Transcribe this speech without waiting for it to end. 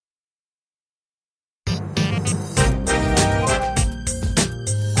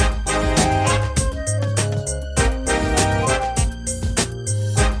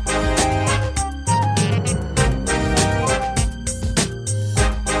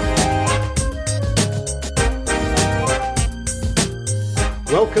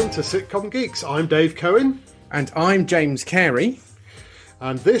welcome to Sitcom Geeks. I'm Dave Cohen. And I'm James Carey.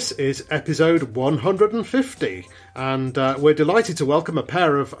 And this is episode 150. And we're delighted to welcome a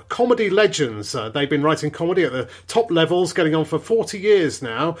pair of comedy legends. They've been writing comedy at the top levels, getting on for 40 years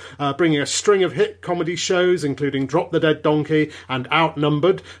now, bringing a string of hit comedy shows, including Drop the Dead Donkey and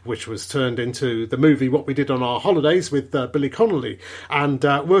Outnumbered, which was turned into the movie What We Did on Our Holidays with Billy Connolly, and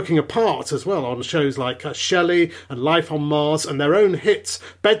working apart as well on shows like Shelley and Life on Mars, and their own hits,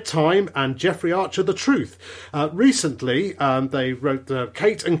 Bedtime and Jeffrey Archer, The Truth. Recently, they wrote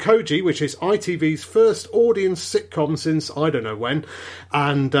Kate and Koji, which is ITV's first audience sitcom since I don't know when,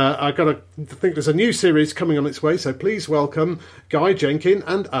 and I think there's a new series coming on its way, so please welcome Guy Jenkin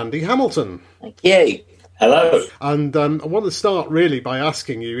and Andy Hamilton. Thank you. Hello. And I want to start really by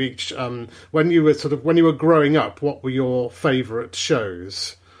asking you each, when you were growing up, what were your favourite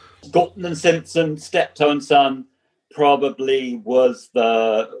shows? Galton and Simpson, Steptoe and Son probably was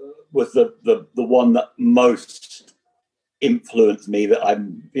the one that most influenced me, that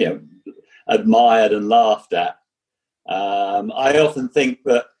I'm admired and laughed at. I often think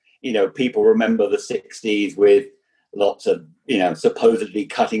that people remember the 60s with lots of supposedly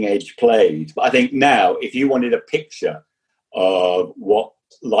cutting edge plays, but I think now if you wanted a picture of what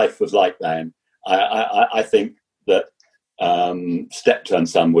life was like then, I think that Steptoe and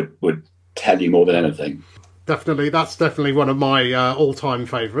Son would tell you more than anything. Definitely, that's definitely one of my all-time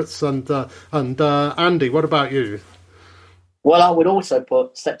favourites. And Andy, what about you? Well, I would also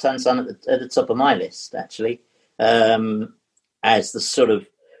put Steptoe and Son at the top of my list, actually, as the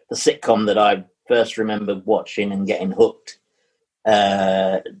sitcom that I first remember watching and getting hooked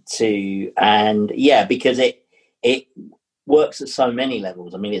to. And yeah, because it works at so many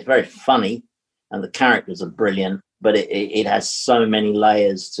levels. I mean, it's very funny and the characters are brilliant, but it has so many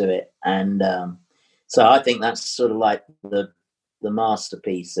layers to it. And so I think that's sort of like the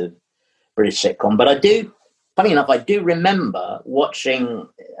masterpiece of British sitcom. But funny enough, I do remember watching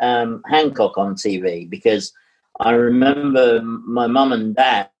Hancock on TV, because I remember my mum and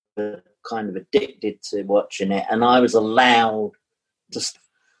dad were kind of addicted to watching it, and I was allowed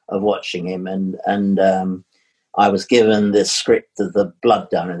of watching him, and I was given the script of the blood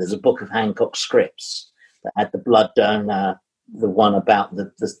donor. There's a book of Hancock scripts that had the blood donor, the one about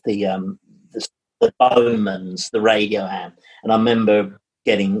the Bowmans, the radio ham, and I remember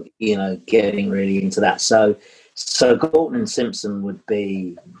getting really into that. So Galton and Simpson would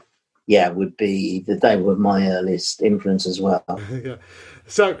be they were my earliest influence as well. Yeah.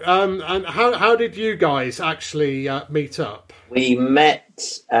 So, and how did you guys actually meet up? We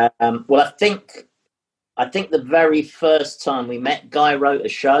met. Well, I think the very first time we met, Guy wrote a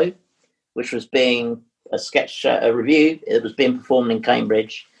show, which was being a sketch show, a review. It was being performed in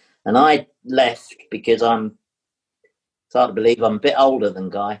Cambridge, and I left because it's hard to believe I'm a bit older than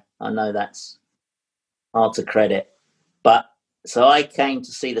Guy. I know that's hard to credit, but so I came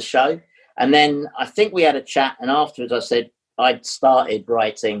to see the show, and then I think we had a chat, and afterwards I said I'd started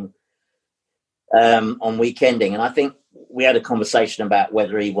writing on Weekending, and I think we had a conversation about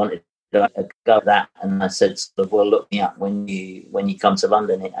whether he wanted to go with that, and I said, well, look me up when you come to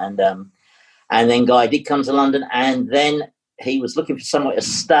London, and then Guy did come to London, and then he was looking for somewhere to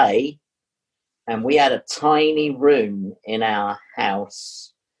stay, and we had a tiny room in our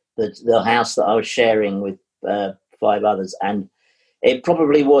house, the house that I was sharing with 5 others, and it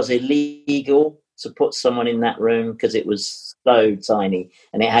probably was illegal to put someone in that room because it was so tiny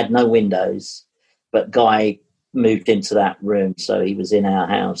and it had no windows. But Guy moved into that room, so he was in our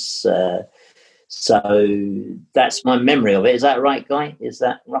house. So that's my memory of it. Is that right, Guy? Is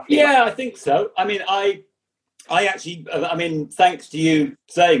that roughly? Yeah, right? I think so. I mean, I actually, thanks to you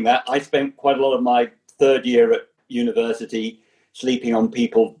saying that, I spent quite a lot of my third year at university sleeping on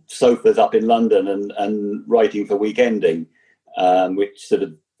people's sofas up in London and writing for Weekending, which sort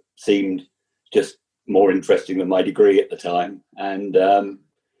of seemed just more interesting than my degree at the time. And and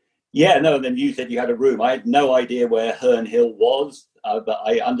then you said you had a room. I had no idea where Herne Hill was, but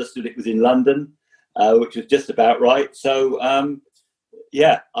I understood it was in London, which was just about right. So, I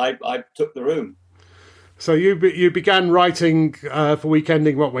took the room. So you began writing for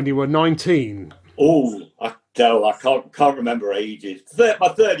Weekending, when you were 19? Oh, I can't remember ages. My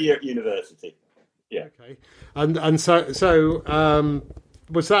third year at university. Yeah. Okay. And so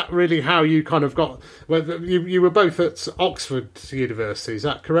was that really how you kind of got? Well, you were both at Oxford University, is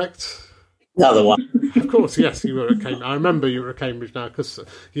that correct? Another one. Of course, yes, you were at Cambridge. I remember you were at Cambridge now because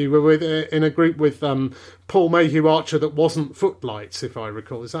you were in a group with Paul Mayhew Archer that wasn't Footlights, if I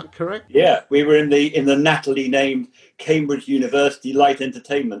recall. Is that correct? Yeah, we were in the nattily named Cambridge University Light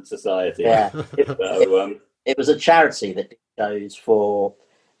Entertainment Society. Yeah, it was a charity that did shows for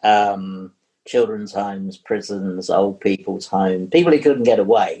children's homes, prisons, old people's homes, people who couldn't get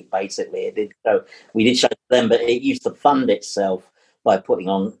away, basically. We did show them, but it used to fund itself by putting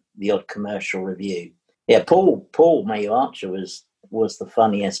on the odd commercial review. Yeah, Paul Mayo Archer was the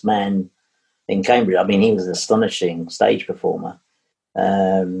funniest man in Cambridge. I mean, he was an astonishing stage performer.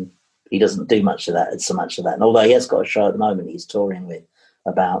 He doesn't do so much of that. And although he has got a show at the moment he's touring with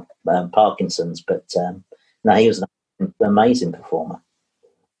about Parkinson's, but no, he was an amazing performer.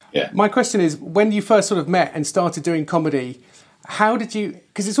 Yeah. My question is, when you first sort of met and started doing comedy, how did you,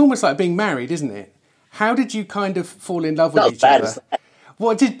 because it's almost like being married, isn't it? How did you kind of fall in love with each other?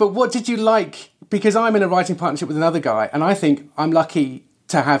 What did you like? Because I'm in a writing partnership with another guy, and I think I'm lucky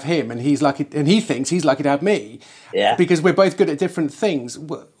to have him, and he's lucky, and he thinks he's lucky to have me. Yeah. Because we're both good at different things.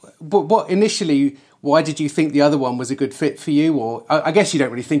 What initially, why did you think the other one was a good fit for you? Or I guess you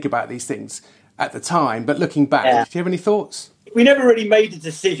don't really think about these things at the time, but looking back, do you have any thoughts? We never really made a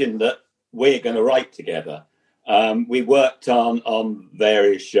decision that we're going to write together. We worked on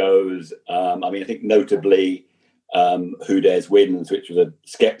various shows. I think notably Who Dares Wins, which was a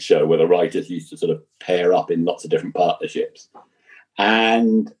sketch show where the writers used to sort of pair up in lots of different partnerships.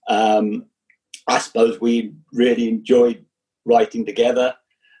 And I suppose we really enjoyed writing together.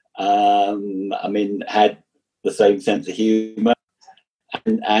 Had the same sense of humour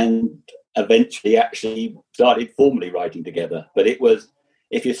and eventually actually started formally writing together. But it was,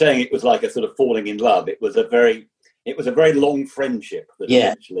 if you're saying it was like a sort of falling in love, it was a very long friendship that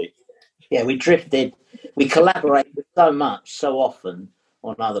eventually. Yeah, we drifted. We collaborated so much, so often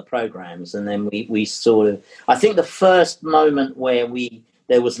on other programs, and then we sort of. I think the first moment where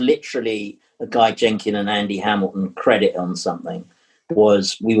there was literally a Guy Jenkin and Andy Hamilton credit on something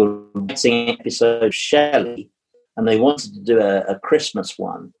was we were writing an episode of Shelley, and they wanted to do a Christmas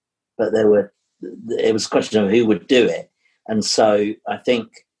one, but it was a question of who would do it, and so I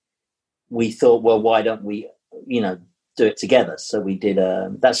think we thought, well, why don't we, do it together? So we did. I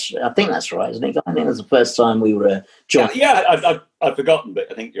think that's right, isn't it? I think it was the first time we were joined. Yeah, I've forgotten, but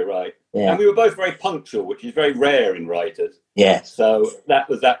I think you're right. Yeah. And we were both very punctual, which is very rare in writers. Yes. So that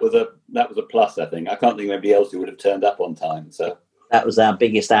was a plus. I think I can't think of anybody else who would have turned up on time. So that was our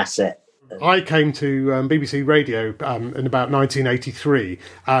biggest asset. I came to BBC Radio in about 1983,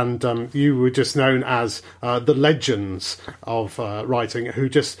 and you were just known as the legends of writing,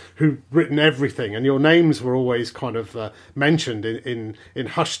 who'd written everything, and your names were always kind of mentioned in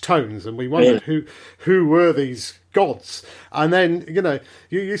hushed tones, and we wondered who were these gods. And then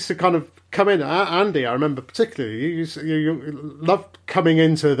you used to kind of come in, Andy. I remember particularly you loved coming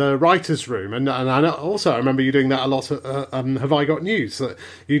into the writers' room, and also I remember you doing that a lot at Have I Got News? That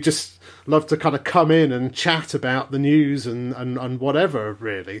you just love to kind of come in and chat about the news and whatever,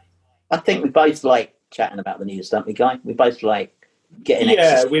 really. I think we both like chatting about the news, don't we, Guy? We both like getting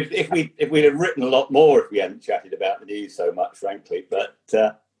if we'd have written a lot more if we hadn't chatted about the news so much, frankly. But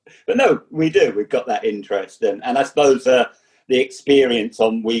no, we do. We've got that interest, and I suppose the experience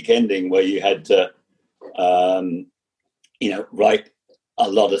on weekending where you had to write a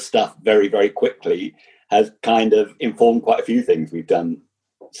lot of stuff very, very quickly has kind of informed quite a few things we've done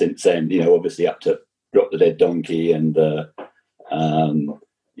since then, obviously up to Drop the Dead Donkey and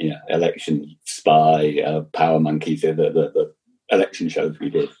Election Spy, Power Monkeys, the election shows we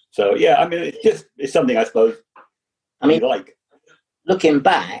did. So it's something I suppose we like. Looking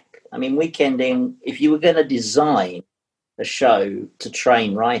back, weekending, if you were going to design a show to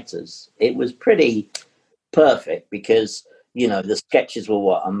train writers, it was pretty perfect because the sketches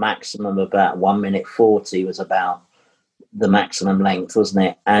were a maximum of about 1 minute 40 was about the maximum length, wasn't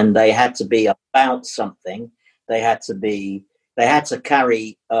it? And they had to be about something. They had to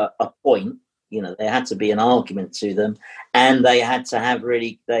carry a point. There had to be an argument to them, and they had to have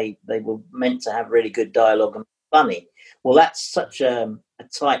they were meant to have really good dialogue and funny. Well, that's such a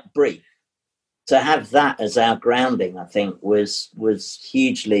tight brief. To have that as our grounding, I think, was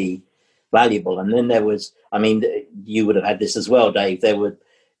hugely valuable. And then there was, you would have had this as well, Dave. There was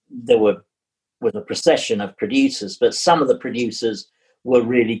a procession of producers, but some of the producers were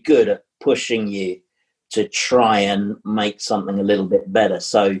really good at pushing you to try and make something a little bit better.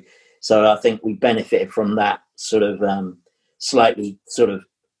 So I think we benefited from that sort of slightly sort of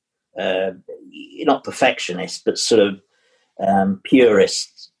not perfectionist, but sort of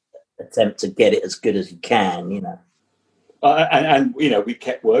purist attempt to get it as good as you can, And we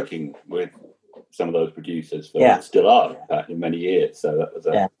kept working with some of those producers for still are, in fact, in many years. So that was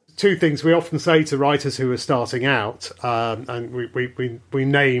two things we often say to writers who are starting out, and we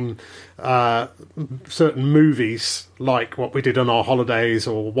name certain movies like what we did on our holidays,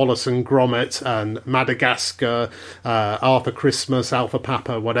 or Wallace and Gromit, and Madagascar, Arthur Christmas, Alpha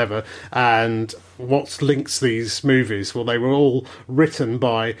Papa, whatever. And what links these movies? Well, they were all written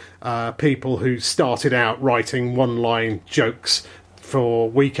by people who started out writing one-line jokes for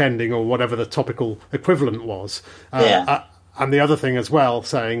weekending or whatever the topical equivalent was. And the other thing as well,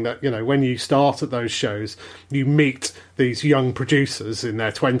 saying that, when you start at those shows, you meet these young producers in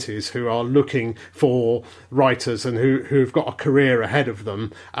their 20s who are looking for writers and who've got a career ahead of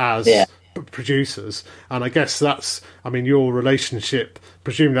them as producers. And I guess that's, your relationship,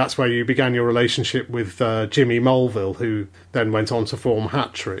 presume that's where you began your relationship with Jimmy Mulville, who then went on to form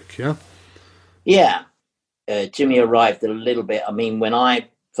Hat Trick, yeah? Yeah. Jimmy arrived a little bit. When I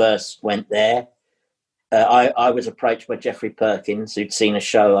first went there, I was approached by Jeffrey Perkins, who'd seen a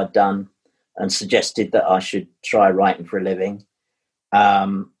show I'd done and suggested that I should try writing for a living.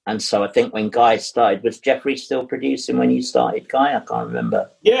 And so I think when Guy started, was Jeffrey still producing when you started, Guy? I can't remember.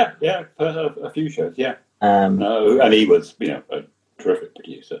 Yeah, a few shows, yeah. And he was, a terrific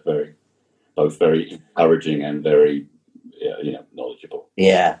producer, both very encouraging and very, knowledgeable.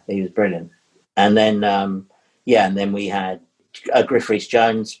 Yeah, he was brilliant. And then, and then we had Griff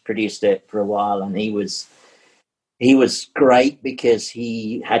Rhys-Jones produced it for a while, and he was great because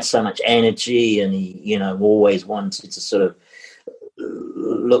he had so much energy, and he always wanted to sort of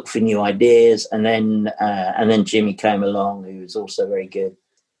look for new ideas. And then Jimmy came along, who was also very good,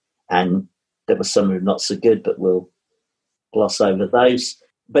 and there were some who were not so good, but we'll gloss over those.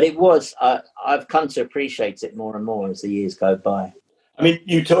 But it was I've come to appreciate it more and more as the years go by.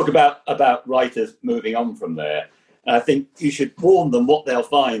 You talk about writers moving on from there. And I think you should warn them. What they'll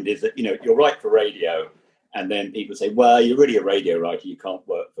find is that, you'll write for radio, and then people say, well, you're really a radio writer, you can't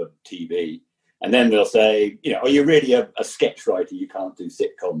work for TV. And then they'll say, are you really a sketch writer, you can't do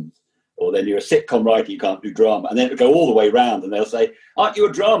sitcoms? Or then you're a sitcom writer, you can't do drama. And then it'll go all the way round, and they'll say, aren't you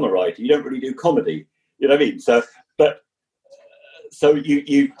a drama writer? You don't really do comedy. You know what I mean? So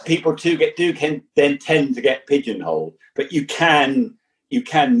you people can then tend to get pigeonholed, but you can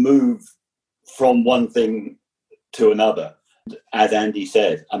move from one thing to another. As Andy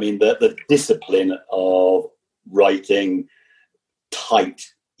said, the discipline of writing tight,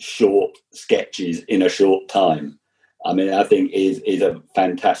 short sketches in a short time, I think is a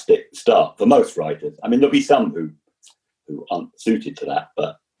fantastic start for most writers. There'll be some who aren't suited to that,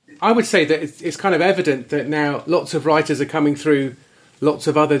 but I would say that it's kind of evident that now lots of writers are coming through lots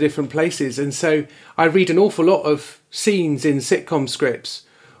of other different places. And so I read an awful lot of scenes in sitcom scripts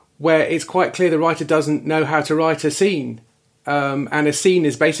where it's quite clear the writer doesn't know how to write a scene. And a scene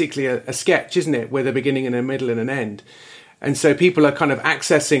is basically a sketch, isn't it, with a beginning and a middle and an end. And so people are kind of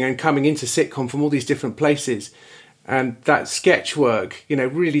accessing and coming into sitcom from all these different places. And that sketch work,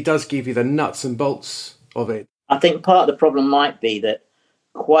 really does give you the nuts and bolts of it. I think part of the problem might be that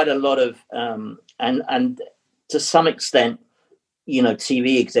quite a lot of, and to some extent,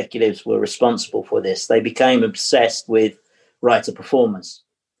 TV executives were responsible for this. They became obsessed with writer performers.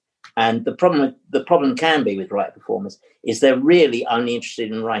 And the problem can be with writer performers is they're really only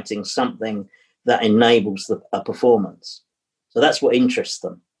interested in writing something that enables a performance. So that's what interests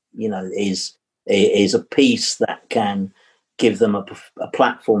them, is a piece that can give them a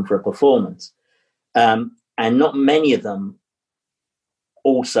platform for a performance. And not many of them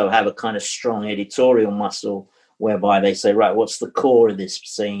also have a kind of strong editorial muscle whereby they say, right, what's the core of this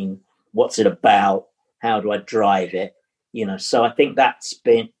scene? What's it about? How do I drive it? So I think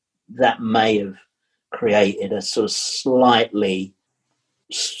that may have created a sort of slightly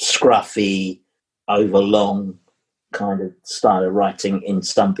scruffy, overlong kind of style of writing in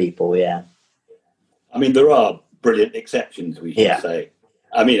some people, yeah. There are brilliant exceptions, we should say.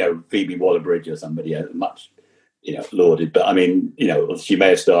 Phoebe Waller-Bridge or somebody much, lauded. But, she may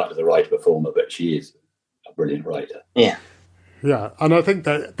have started as a writer-performer, but she is a brilliant writer. Yeah. Yeah, and I think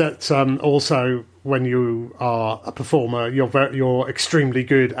that also when you are a performer, you're extremely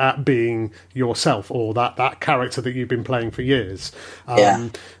good at being yourself, or that character that you've been playing for years.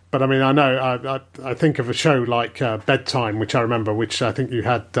 But I know I think of a show like Bedtime, which I remember, which I think you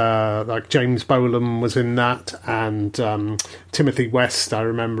had like James Bolam was in that, and Timothy West I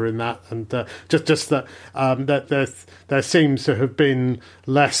remember in that, and just that there seems to have been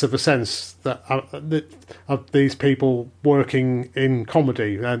less of a sense that of these people working in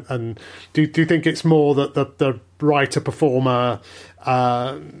comedy, and do you think it's more that the writer performer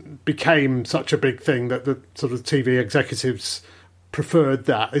became such a big thing that the sort of TV executives preferred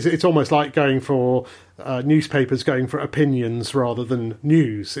that? It's almost like going for newspapers going for opinions rather than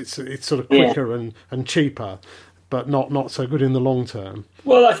news. It's sort of quicker and cheaper, but not so good in the long term.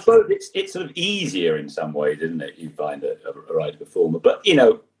 Well, I suppose it's sort of easier in some ways, isn't it? You find a writer performer, but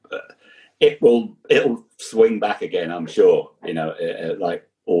it'll swing back again, I'm sure. Like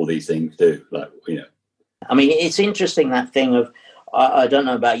all these things do. I mean, it's interesting, that thing of, I don't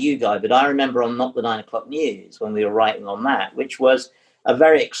know about you guys, but I remember on Not the 9 O'Clock News when we were writing on that, which was a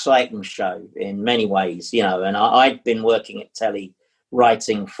very exciting show in many ways, and I'd been working at telly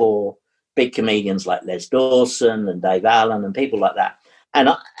writing for big comedians like Les Dawson and Dave Allen and people like that. And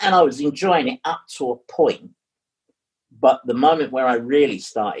I was enjoying it up to a point. But the moment where I really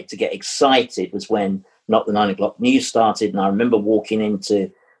started to get excited was when Not the 9 O'Clock News started. And I remember walking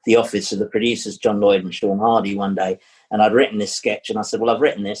into the office of the producers, John Lloyd and Sean Hardy, one day, and I'd written this sketch, and I said, well, I've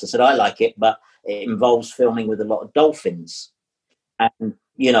written this. I said, I like it, but it involves filming with a lot of dolphins. And,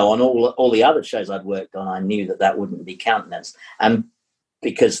 on all the other shows I'd worked on, I knew that wouldn't be countenanced. And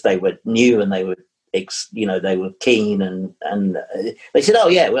because they were new and they were, they were keen, and they said, oh,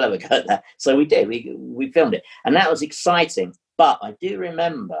 yeah, we'll have a go at that. So we did. We filmed it. And that was exciting. But I do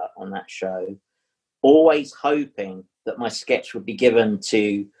remember on that show always hoping that my sketch would be given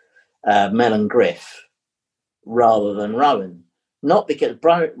to Mel and Griff rather than Rowan. Not because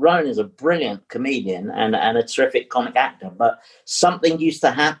Rowan is a brilliant comedian and a terrific comic actor, but something used to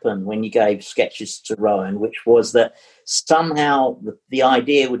happen when you gave sketches to Rowan, which was that somehow the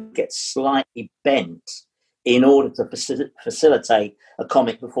idea would get slightly bent in order to facilitate a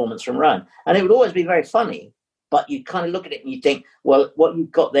comic performance from Rowan. And it would always be very funny, but you kind of look at it and you think, well, what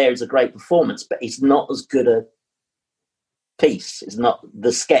you've got there is a great performance, but it's not as good a piece. It's not,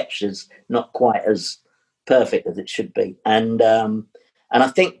 the sketch is not quite as perfect as it should be. And I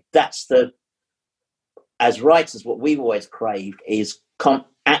think that's as writers, what we've always craved is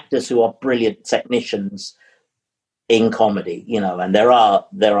actors who are brilliant technicians in comedy, and there are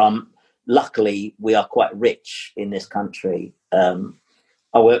luckily we are quite rich in this country.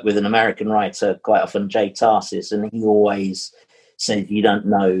 I work with an American writer quite often, Jay Tarsis, and he always says, you don't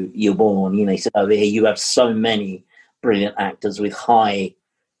know you're born. He said, over here you have so many brilliant actors with high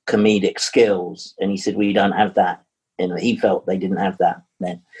comedic skills, and he said we don't have that, and he felt they didn't have that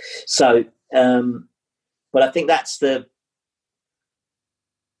then. So but I think that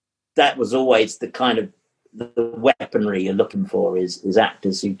was always the kind of the weaponry you're looking for is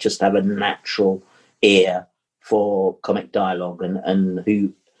actors who just have a natural ear for comic dialogue and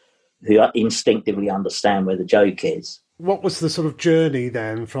who instinctively understand where the joke is. What was the sort of journey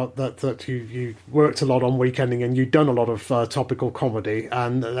then from that you worked a lot on weekending and you'd done a lot of topical comedy,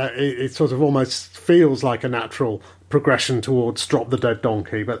 and it sort of almost feels like a natural progression towards Drop the Dead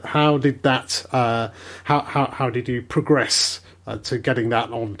Donkey. But how did that? How did you progress to getting that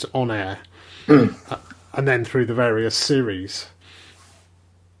on air, and then through the various series?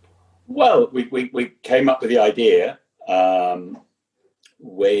 Well, we came up with the idea,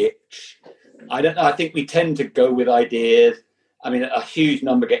 which. I don't know. I think we tend to go with ideas. I mean, a huge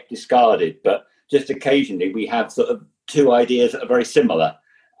number get discarded, but just occasionally we have sort of two ideas that are very similar,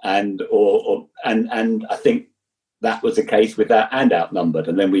 and I think that was the case with that and Outnumbered,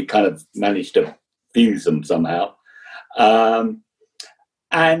 and then we kind of managed to fuse them somehow.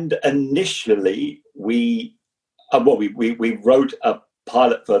 And initially we wrote a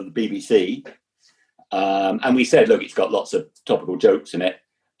pilot for the BBC, and we said, look, it's got lots of topical jokes in it.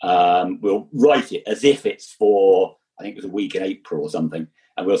 We'll write it as if it's for, I think it was a week in April or something,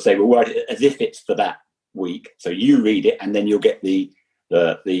 and we'll say we'll write it as if it's for that week. So you read it, and then you'll get the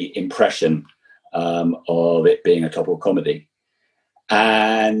impression of it being a topical comedy.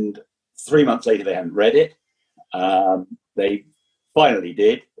 And 3 months later, they hadn't read it. They finally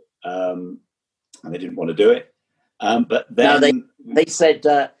did, and they didn't want to do it. But then they said.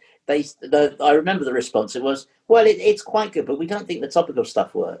 I remember the response. It was, well, it's quite good, but we don't think the topical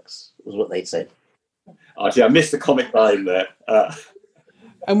stuff works, was what they said. Actually, I missed the comic line there.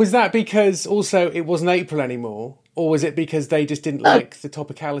 And was that because also it wasn't April anymore, or was it because they just didn't like the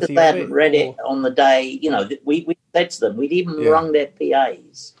topicality of it? They hadn't read it on the day. We said to them, we'd even rung their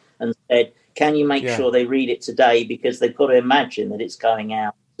PAs and said, can you make sure they read it today, because they've got to imagine that it's going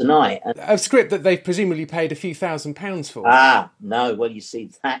out tonight. A script that they've presumably paid a few £1,000s for. No. Well, you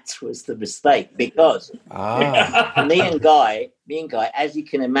see, that was the mistake, because me and Guy, as you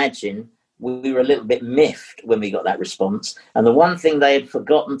can imagine, we were a little bit miffed when we got that response. And the one thing they had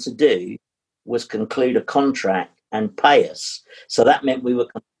forgotten to do was conclude a contract and pay us. So that meant we were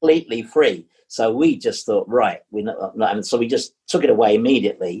completely free. So we just thought, right, so we just took it away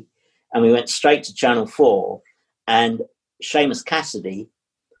immediately, and we went straight to Channel 4. And Seamus Cassidy,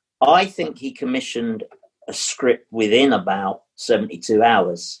 I think he commissioned a script within about 72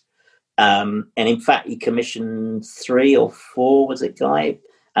 hours. And in fact, he commissioned 3 or 4, was it, Guy?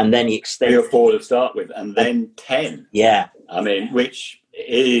 And then he extended 3 or 4 to start with, and then 10. Yeah. I mean, which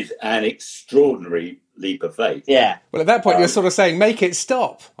is an extraordinary leap of faith. Yeah. Well, at that point, you're sort of saying, make it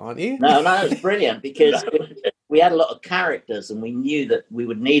stop, aren't you? No, it's brilliant because we had a lot of characters and we knew that we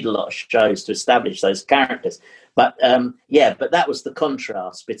would need a lot of shows to establish those characters. But, but that was the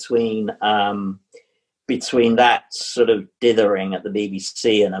contrast between that sort of dithering at the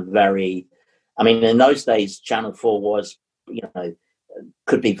BBC and a very... I mean, in those days, Channel 4 was,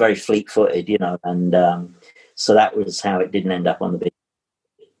 could be very fleet-footed, and so that was how it didn't end up on the BBC.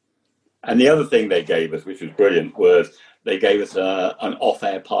 And the other thing they gave us, which was brilliant, was they gave us an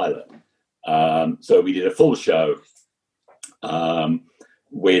off-air pilot. So we did a full show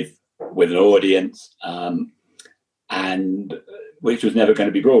with an audience, and which was never going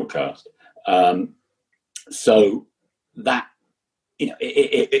to be broadcast. So that,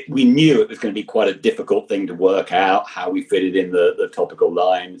 we knew it was going to be quite a difficult thing to work out how we fitted in the topical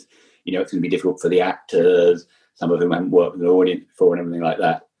lines. It's going to be difficult for the actors. Some of them haven't worked with an audience before and everything like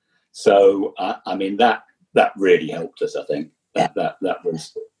that. So, I mean, that really helped us, I think. That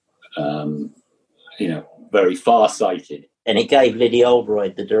was, very far-sighted. And it gave Lydia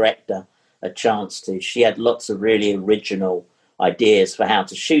Oldroyd, the director, a chance to... She had lots of really original ideas for how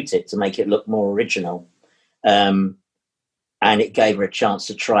to shoot it, to make it look more original. And it gave her a chance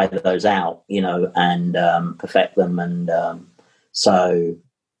to try those out, and perfect them. And so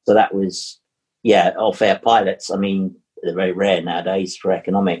that was, off-air pilots. I mean, they're very rare nowadays for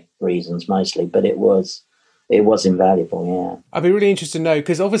economic reasons mostly, but it was invaluable, yeah. I'd be really interested to know,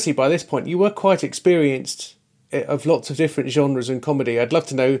 because obviously by this point you were quite experienced of lots of different genres in comedy. I'd love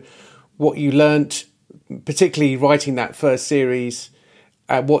to know what you learnt, particularly writing that first series.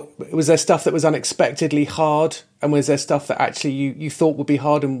 What was there stuff that was unexpectedly hard, and was there stuff that actually you thought would be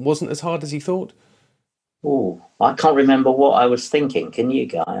hard and wasn't as hard as you thought? Oh, I can't remember what I was thinking. Can you,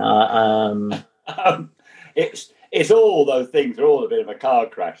 Guy? It's all those things are all a bit of a car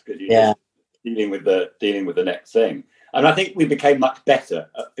crash because you're just dealing with the next thing. And I think we became much better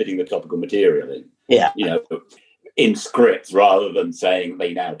at fitting the topical material in. Yeah. In scripts, rather than saying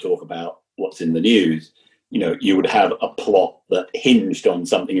they now talk about what's in the news. You would have a plot that hinged on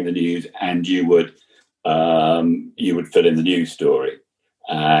something in the news, and you would fill in the news story,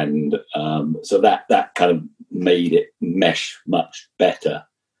 and so that kind of made it mesh much better.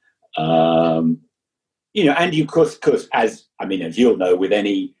 And you, of course, as you'll know, with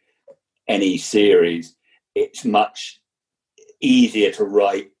any series, it's much easier to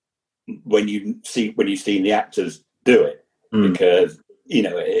write when you've seen the actors do it, because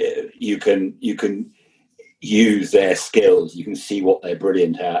you can use their skills, you can see what they're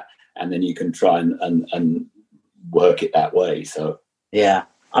brilliant at, and then you can try and work it that way. So I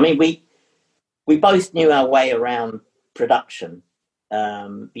mean, we both knew our way around production,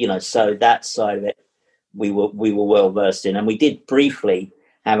 so that side of it we were well versed in, and we did briefly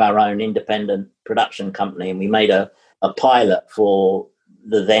have our own independent production company, and we made a pilot for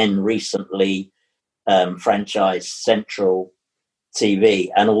the then recently franchised Central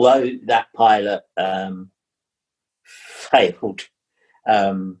TV. And although that pilot failed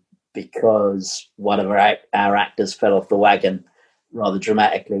because one of our actors fell off the wagon rather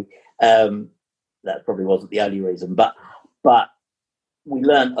dramatically, that probably wasn't the only reason, but we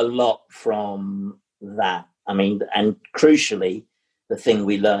learned a lot from that. I mean, and crucially, the thing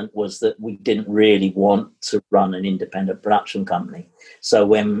we learned was that we didn't really want to run an independent production company. So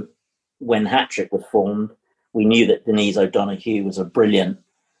when Hat-Trick was formed, we knew that Denise O'Donoghue was a brilliant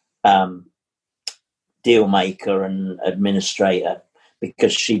deal maker and administrator,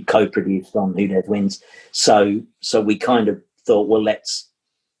 because she co-produced on Who Dares Wins. So we kind of thought, well, let's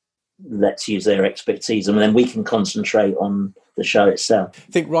use their expertise, and then we can concentrate on the show itself.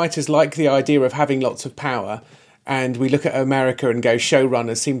 I think writers like the idea of having lots of power, and we look at America and go,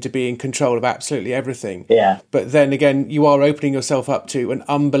 showrunners seem to be in control of absolutely everything. Yeah. But then again, you are opening yourself up to an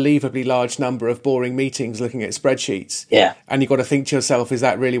unbelievably large number of boring meetings looking at spreadsheets. Yeah. And you've got to think to yourself, is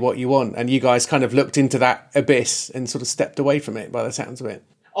that really what you want? And you guys kind of looked into that abyss and sort of stepped away from it by the sounds of it.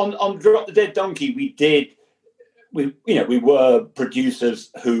 On Drop the Dead Donkey, we were producers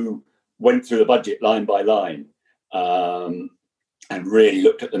who went through the budget line by line, and really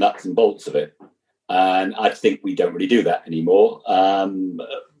looked at the nuts and bolts of it. And I think we don't really do that anymore.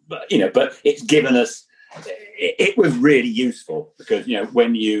 But it's given us, it was really useful, because,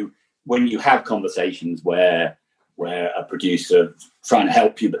 when you have conversations where where a producer trying to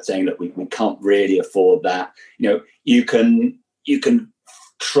help you but saying that we can't really afford that. You can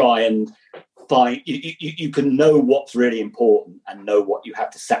try and find, you can know what's really important and know what you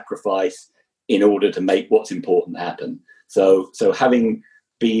have to sacrifice in order to make what's important happen. So having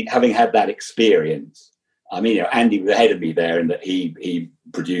had that experience, Andy was ahead of me there in that he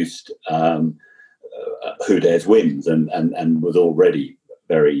produced Who Dares Wins and was already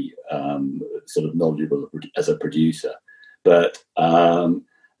very sort of knowledgeable as a producer. But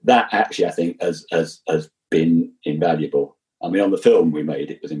that actually, I think, has been invaluable. On the film we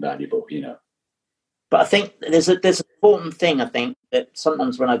made, it was invaluable, But I think there's an important thing, I think, that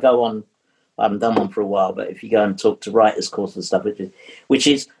sometimes when I go on, I haven't done one for a while, but if you go and talk to writers' course and stuff, which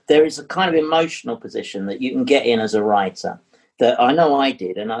is there is a kind of emotional position that you can get in as a writer that I know I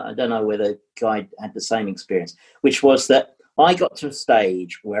did, and I don't know whether Guy had the same experience, which was that I got to a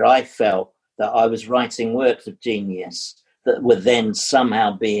stage where I felt that I was writing works of genius that were then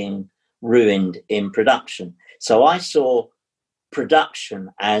somehow being ruined in production. So I saw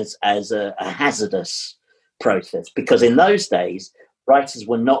production as a hazardous process, because in those days writers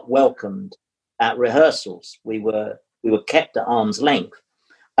were not welcomed at rehearsals. We were kept at arm's length,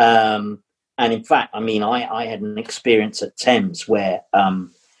 and in fact, I had an experience at Thames where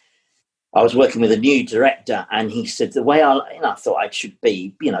I was working with a new director, and he said the way I thought I should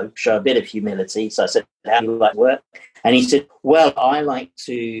be, show a bit of humility. So I said, "How do you like work?" And he said, "Well, I like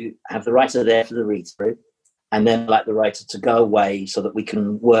to have the writer there for the read through, and then like the writer to go away so that we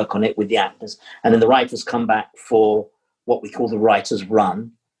can work on it with the actors. And then the writers come back for what we call the writer's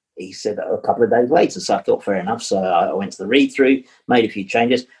run." He said a couple of days later. So I thought, fair enough. So I went to the read through, made a few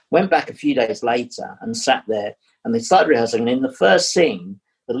changes, went back a few days later and sat there, and they started rehearsing. And in the first scene,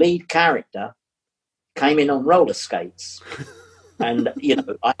 the lead character came in on roller skates. And,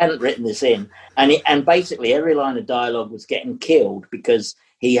 I hadn't written this in. And basically every line of dialogue was getting killed because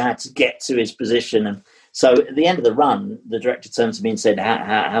he had to get to his position. And so at the end of the run, the director turned to me and said,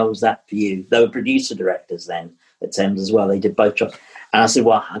 how was that for you? They were producer directors then at Thames as well. They did both jobs. And I said,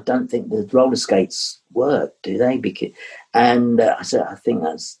 well, I don't think the roller skates work, do they? And I said, I think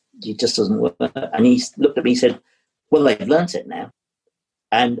it just doesn't work. And he looked at me and said, well, they've learnt it now.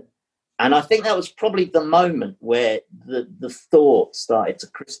 And I think that was probably the moment where the thought started to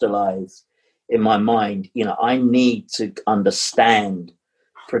crystallize in my mind. I need to understand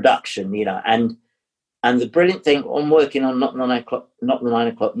production, and the brilliant thing on working on Not the 9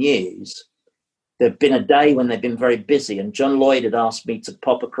 o'clock news, there'd been a day when they'd been very busy, and John Lloyd had asked me to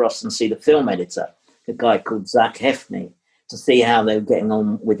pop across and see the film editor, a guy called Zach Hefney, to see how they were getting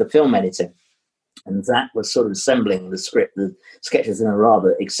on with the film editing. And Zach was sort of assembling the script, the sketches in a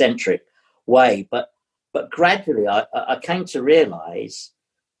rather eccentric way. But gradually I came to realise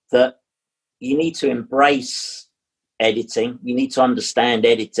that you need to embrace editing, you need to understand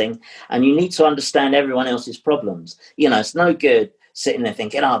editing, and you need to understand everyone else's problems. It's no good sitting there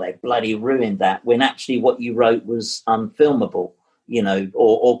thinking, oh, they bloody ruined that, when actually what you wrote was unfilmable,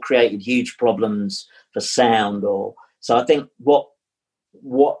 or created huge problems for sound. So I think what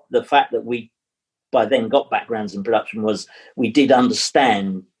the fact that we by then got backgrounds in production was we did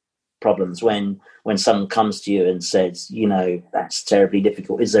understand problems when someone comes to you and says, that's terribly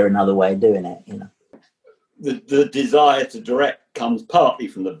difficult. Is there another way of doing it? The desire to direct comes partly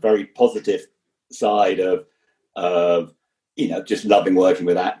from the very positive side of just loving working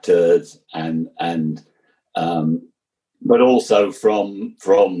with actors and but also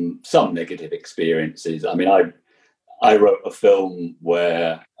from some negative experiences. I wrote a film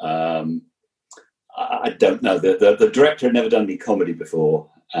where I don't know, the director had never done any comedy before,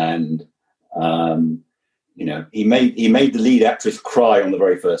 and he made the lead actress cry on the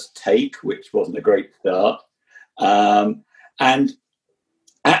very first take, which wasn't a great start. And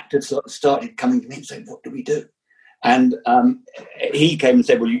actors started coming to me and saying, "What do we do?" And he came and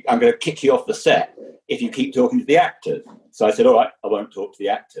said, "Well, I'm going to kick you off the set if you keep talking to the actors." So I said, "All right, I won't talk to the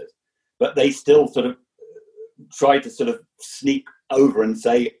actors." But they still sort of tried to sort of sneak over and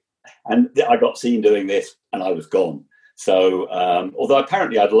say, and I got seen doing this and I was gone. So although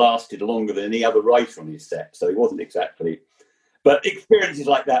apparently I'd lasted longer than any other writer on his set, so he wasn't exactly. But experiences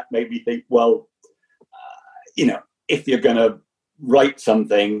like that made me think, well, if you're going to write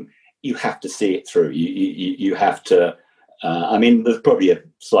something, you have to see it through. You have to. There's probably a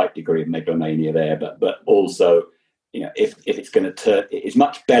slight degree of megalomania there, but also, if it's going to turn, it's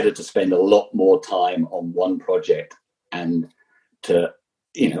much better to spend a lot more time on one project and to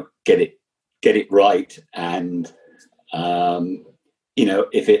get it right. And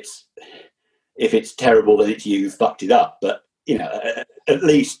if it's terrible, then it's you fucked it up. But at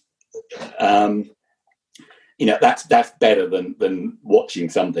least that's better than watching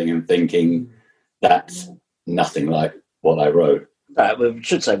something and thinking that's nothing like what I wrote. We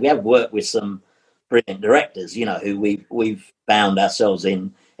should say we have worked with some brilliant directors, who we've found ourselves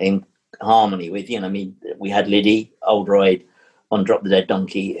in harmony with. We had Liddy Oldroyd on Drop the Dead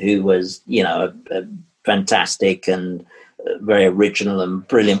Donkey, who was, a fantastic and very original and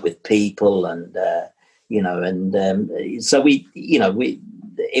brilliant with people, and so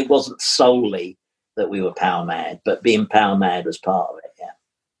it wasn't solely that we were power mad, but being power mad was part of it. Yeah.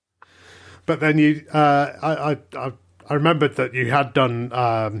 But then I remembered that you had done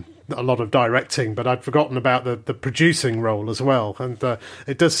a lot of directing, but I'd forgotten about the producing role as well. And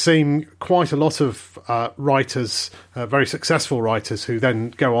it does seem quite a lot of writers, very successful writers, who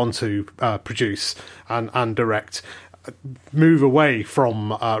then go on to produce and direct, move away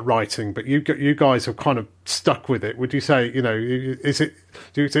from writing. But you guys have kind of stuck with it. Would you say, does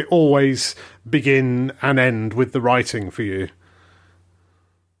it always begin and end with the writing for you?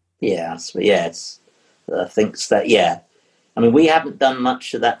 Yeah, I think it's that. Yeah, I mean, we haven't done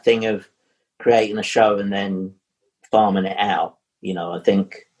much of that thing of creating a show and then farming it out. I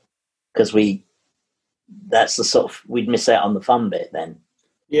think because that's the sort of, we'd miss out on the fun bit then.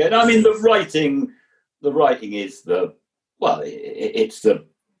 Yeah, I mean, the writing is it's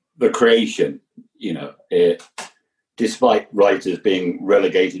the creation. Despite writers being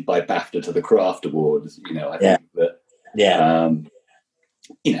relegated by BAFTA to the Craft Awards, I think that. Yeah.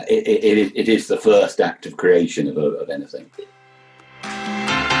 It is the first act of creation of anything.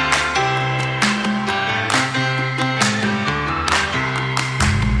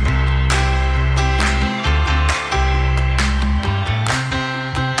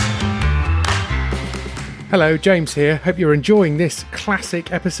 Hello, James here. Hope you're enjoying this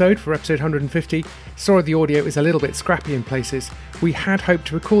classic episode for episode 150. Sorry the audio is a little bit scrappy in places. We had hoped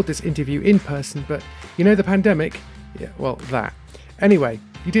to record this interview in person, but the pandemic? Yeah, well, that. Anyway,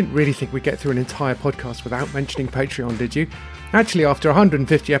 you didn't really think we'd get through an entire podcast without mentioning Patreon, did you? Actually, after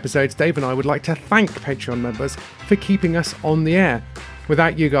 150 episodes, Dave and I would like to thank Patreon members for keeping us on the air.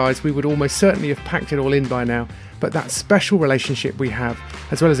 Without you guys, we would almost certainly have packed it all in by now, but that special relationship we have,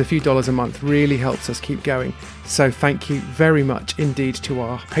 as well as a few dollars a month, really helps us keep going. So thank you very much indeed to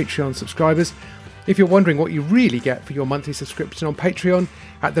our Patreon subscribers. If you're wondering what you really get for your monthly subscription on Patreon,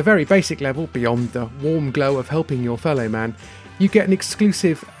 at the very basic level, beyond the warm glow of helping your fellow man, you get an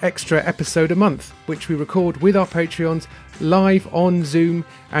exclusive extra episode a month, which we record with our Patreons live on Zoom,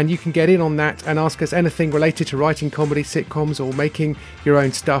 and you can get in on that and ask us anything related to writing comedy, sitcoms, or making your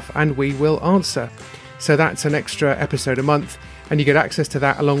own stuff, and we will answer. So that's an extra episode a month, and you get access to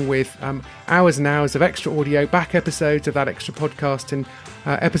that along with hours and hours of extra audio, back episodes of that extra podcast, and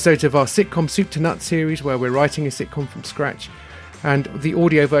episodes of our Sitcom Soup to Nuts series, where we're writing a sitcom from scratch, and the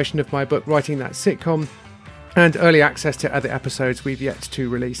audio version of my book, Writing That Sitcom, and early access to other episodes we've yet to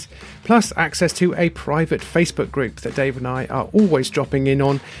release, plus access to a private Facebook group that Dave and I are always dropping in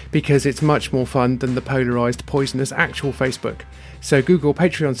on because it's much more fun than the polarised, poisonous actual Facebook. So Google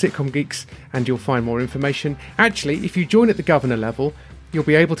Patreon Sitcom Geeks and you'll find more information. Actually, if you join at the governor level, you'll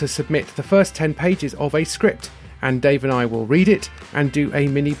be able to submit the first 10 pages of a script, and Dave and I will read it and do a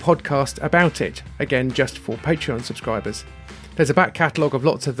mini podcast about it, again just for Patreon subscribers. There's a back catalogue of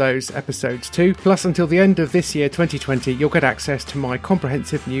lots of those episodes too, plus until the end of this year 2020 you'll get access to my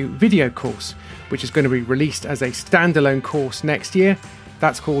comprehensive new video course, which is going to be released as a standalone course next year.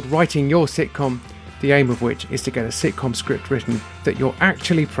 That's called Writing Your Sitcom, the aim of which is to get a sitcom script written that you're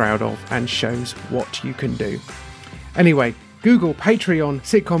actually proud of and shows what you can do. Anyway, Google Patreon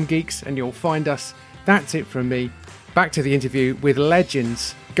Sitcom Geeks and you'll find us. That's it from me. Back to the interview with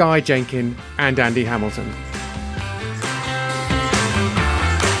legends Guy Jenkin and Andy Hamilton.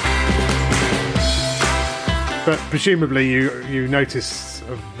 But presumably you notice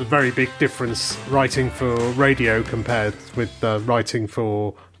a very big difference writing for radio compared with writing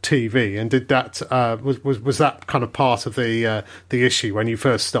for TV, and did that was that kind of part of the issue when you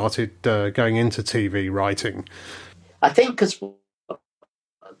first started going into TV writing? I think because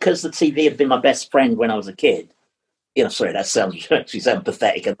the TV had been my best friend when I was a kid. Sorry, that sounds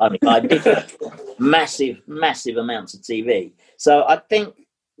pathetic. I did massive amounts of TV, so I think.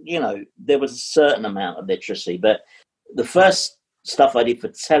 There was a certain amount of literacy, but the first stuff I did for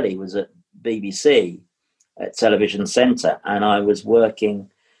telly was at BBC, at Television Centre, and I was working,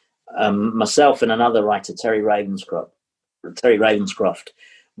 myself and another writer, Terry Ravenscroft,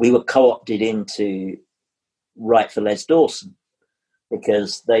 we were co-opted into write for Les Dawson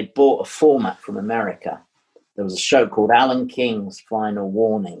because they'd bought a format from America. There was a show called Alan King's Final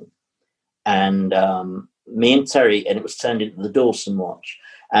Warning, and me and Terry, and it was turned into the Dawson Watch.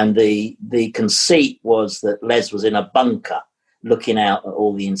 And the conceit was that Les was in a bunker looking out at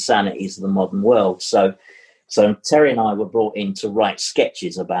all the insanities of the modern world. So Terry and I were brought in to write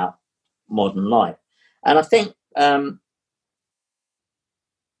sketches about modern life. And I think I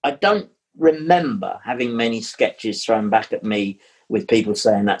don't remember having many sketches thrown back at me with people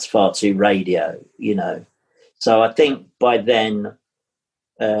saying that's far too radio, you know. So I think by then,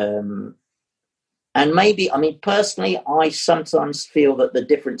 and maybe, I mean, personally, I sometimes feel that the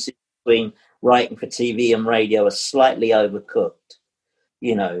differences between writing for TV and radio are slightly overcooked.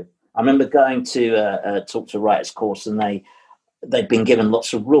 You know, I remember going to talk to a writers course, and they'd been given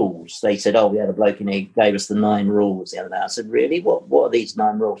lots of rules. They said, "Oh, we had a bloke in here who gave us the 9 rules the other day." I said, "Really? What are these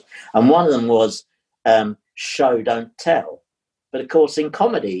 9 rules?" And one of them was show, don't tell. But of course, in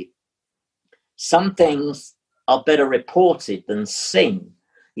comedy, some things are better reported than seen,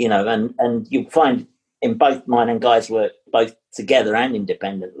 you know, and you'll find in both mine and Guy's work, both together and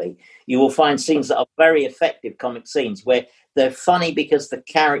independently, you will find scenes that are very effective comic scenes where they're funny because the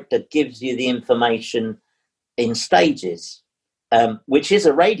character gives you the information in stages, which is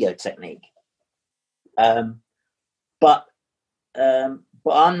a radio technique. But I'm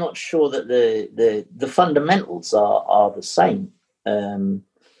not sure that the fundamentals are the same,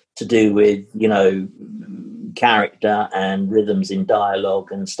 to do with, you know, character and rhythms in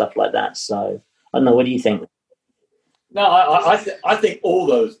dialogue and stuff like that. So I don't know. What do you think? No, I think all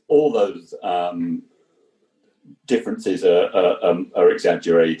those differences are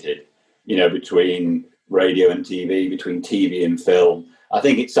exaggerated. You know, between radio and TV, between TV and film. I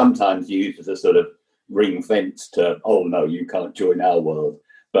think it's sometimes used as a sort of ring fence to, oh no, you can't join our world.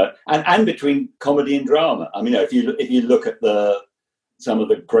 But and between comedy and drama. I mean, you know, if you look at some of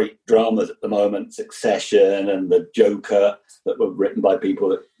the great dramas at the moment, Succession and The Joker, that were written by people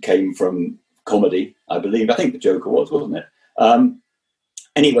that came from comedy, I believe. I think The Joker wasn't it?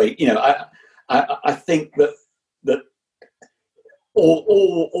 Anyway, you know, I think that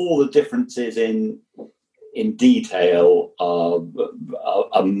all the differences in detail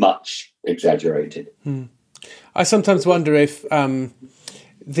are much exaggerated. I sometimes wonder if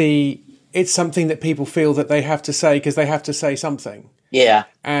it's something that people feel that they have to say because they have to say something. Yeah.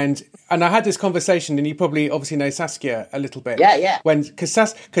 And I had this conversation, and you probably obviously know Saskia a little bit. Yeah. Because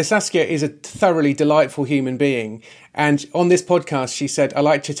Saskia is a thoroughly delightful human being. And on this podcast, she said, I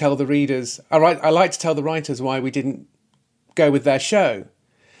like to tell the writers why we didn't go with their show.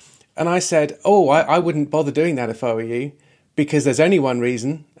 And I said, I wouldn't bother doing that if I were you, because there's only one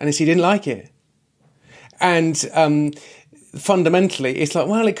reason, and it's he didn't like it. And fundamentally, it's like,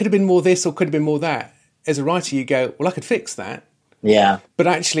 well, it could have been more this or could have been more that. As a writer, you go, well, I could fix that. Yeah. But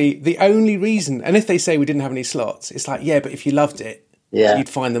actually, the only reason, and if they say we didn't have any slots, it's like, yeah, but if you loved it, you'd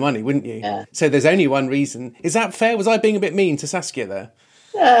find the money, wouldn't you? Yeah. So there's only one reason. Is that fair? Was I being a bit mean to Saskia there?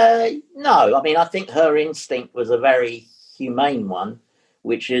 No. I mean, I think her instinct was a very humane one,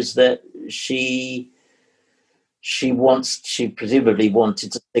 which is that she presumably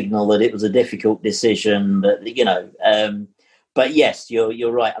wanted to signal that it was a difficult decision, that, you know, but yes, you're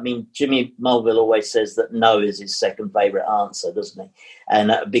right. I mean, Jimmy Mulville always says that no is his second favourite answer, doesn't he?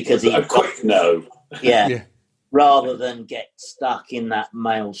 And because a quick no. Yeah. Rather than get stuck in that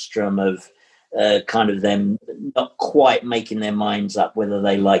maelstrom of kind of them not quite making their minds up whether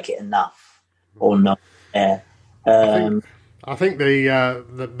they like it enough or not. Yeah. I think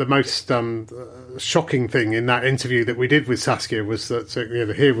the most shocking thing in that interview that we did with Saskia was that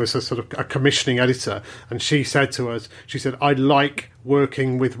here was a sort of a commissioning editor, and she said to us, she said, "I like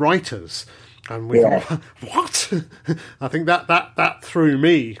working with writers." And we thought, what? I think that threw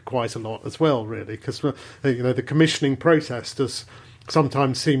me quite a lot as well, really, because the commissioning process does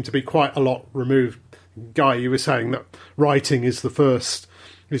sometimes seem to be quite a lot removed. Guy, you were saying that writing is the first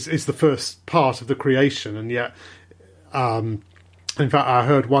part of the creation, and yet. In fact, I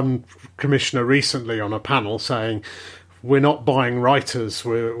heard one commissioner recently on a panel saying, "We're not buying writers;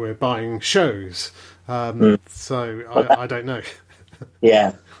 we're buying shows." So I don't know.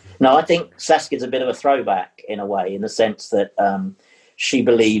 Yeah, no, I think Saskia's a bit of a throwback in a way, in the sense that she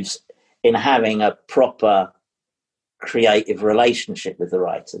believes in having a proper creative relationship with the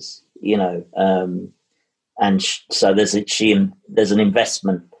writers. You know, and so there's an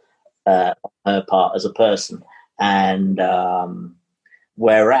investment on her part as a person. And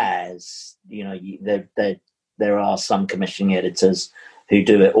whereas, you know, there are some commissioning editors who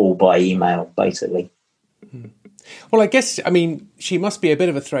do it all by email, basically. Well, I guess, I mean, she must be a bit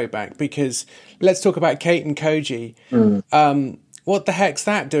of a throwback, because let's talk about Kate and Koji. what the heck's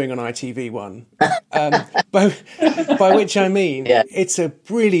that doing on ITV1? By which I mean, it's a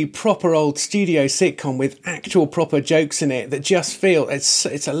really proper old studio sitcom with actual proper jokes in it that just feel, it's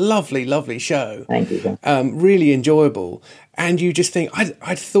a lovely, lovely show. Thank you. Really enjoyable. And you just think,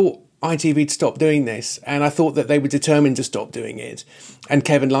 I thought ITV'd stop doing this, and I thought that they were determined to stop doing it. And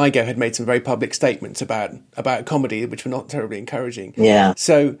Kevin Ligo had made some very public statements about comedy, which were not terribly encouraging. Yeah.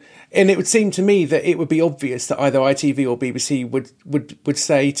 So, and it would seem to me that it would be obvious that either ITV or BBC would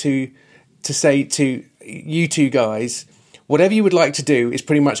say to you two guys, whatever you would like to do is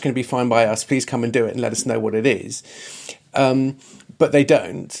pretty much going to be fine by us. Please come and do it and let us know what it is. But they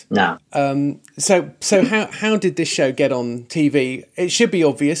don't. No. So how did this show get on TV? It should be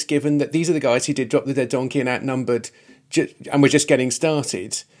obvious, given that these are the guys who did Drop the Dead Donkey and Outnumbered, and we're just getting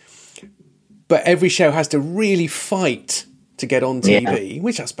started. But every show has to really fight to get on TV,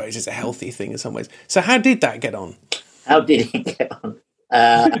 which I suppose is a healthy thing in some ways. So how did that get on? How did it get on?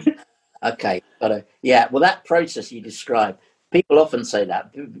 Okay, but well, that process you described, people often say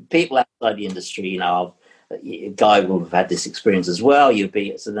that. People outside the industry, Guy will have had this experience as well.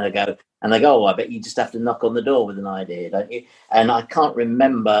 So they go, oh, I bet you just have to knock on the door with an idea, don't you? And I can't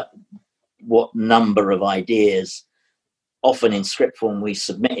remember what number of ideas, often in script form, we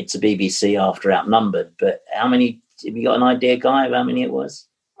submitted to BBC after Outnumbered. But how many? Have you got an idea, Guy, of how many it was?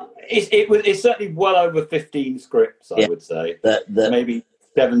 It's certainly well over 15 scripts, I would say. Maybe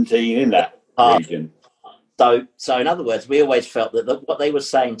 17 in that region. So in other words, we always felt that what they were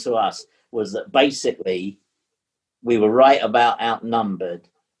saying to us was that basically we were right about Outnumbered,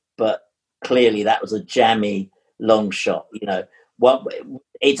 but clearly that was a jammy long shot.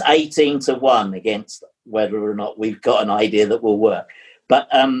 It's 18-1 against whether or not we've got an idea that will work. But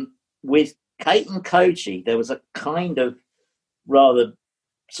with Kate and Koji, there was a kind of rather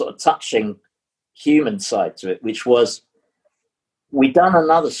sort of touching human side to it, which was we'd done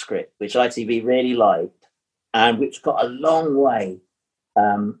another script which ITV really liked and which got a long way.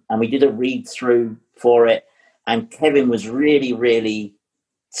 And we did a read through for it, and Kevin was really, really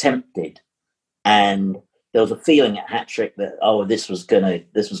tempted, and there was a feeling at Hat-Trick that this was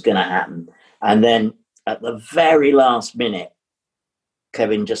gonna happen. And then at the very last minute,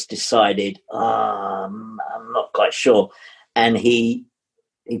 Kevin just decided, I'm not quite sure, and he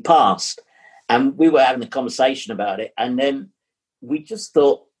passed. And we were having a conversation about it, and then we just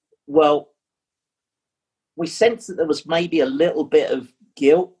thought, well, we sensed that there was maybe a little bit of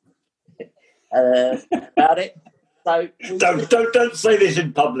guilt about it. So don't say this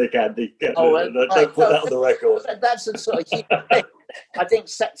in public, Andy. Don't put that on the record. That's the sort of thing. I think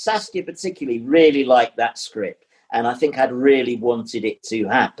Saskia particularly really liked that script, and I think had really wanted it to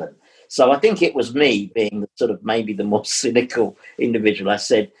happen. So I think it was me being sort of maybe the more cynical individual. I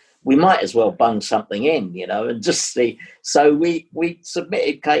said, we might as well bung something in, and just see. So we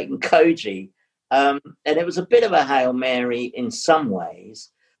submitted Kate and Koji, and it was a bit of a Hail Mary in some ways.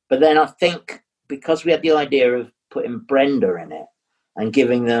 But then I think because we had the idea of putting Brenda in it and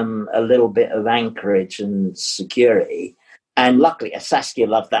giving them a little bit of anchorage and security, and luckily Saskia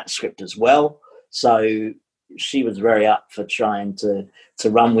loved that script as well. So she was very up for trying to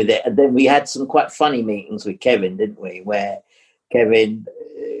run with it. And then we had some quite funny meetings with Kevin, didn't we, where Kevin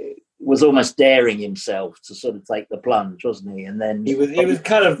was almost daring himself to sort of take the plunge, wasn't he? And then he was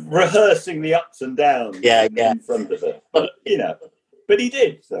kind of rehearsing the ups and downs in front of it. But he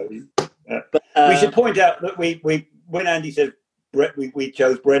did. So we should point out that we when Andy said we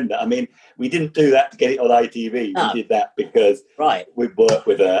chose Brenda, I mean, we didn't do that to get it on ITV. No. We did that because we worked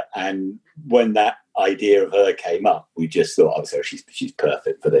with her, and when that idea of her came up, we just thought, so she's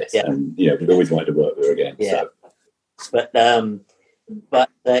perfect for this. Yeah. And we'd always wanted to work with her again. Yeah.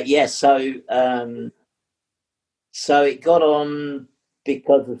 So it got on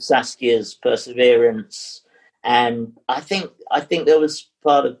because of Saskia's perseverance, and I think there was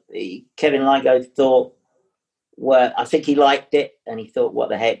part of Kevin Ligo thought, well, I think he liked it, and he thought, what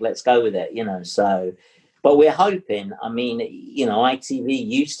the heck, let's go with it, So, but we're hoping. I mean, ITV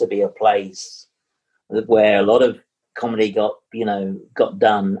used to be a place where a lot of comedy got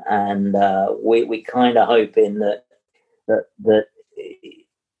done, and we kind of hoping that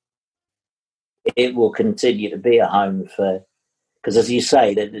it will continue to be a home for, because as you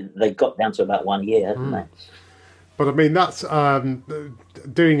say, they got down to about 1 year, haven't they? But I mean, that's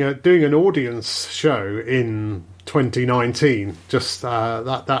doing an audience show in 2019. Just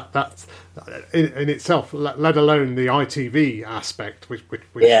that in itself, let alone the ITV aspect, which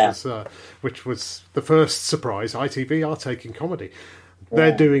was the first surprise. ITV are taking comedy.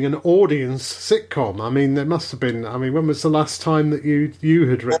 They're doing an audience sitcom. I mean, there must have been. I mean, when was the last time that you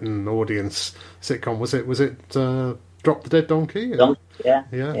had written an audience sitcom? Was it Drop the Dead Donkey. Yeah.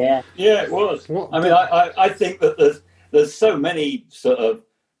 Yeah, it was. I mean, I think that there's so many sort of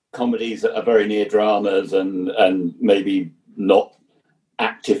comedies that are very near dramas and maybe not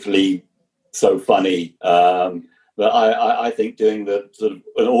actively so funny. But I think doing the sort of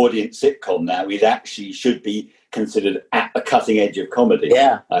an audience sitcom now should be considered at the cutting edge of comedy.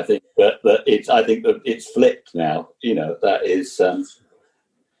 Yeah, I think that it's flipped now. That is.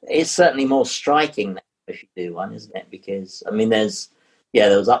 It's certainly more striking now if you do one, isn't it? Because I mean, there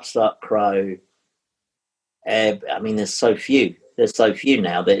was Upstart Crow. I mean, there's so few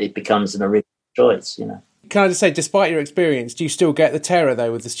now that it becomes an original choice. Can I just say, despite your experience, do you still get the terror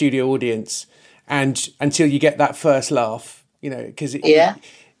though with the studio audience, and until you get that first laugh, because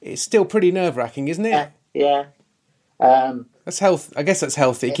it's still pretty nerve-wracking, isn't it? Yeah. That's health. I guess that's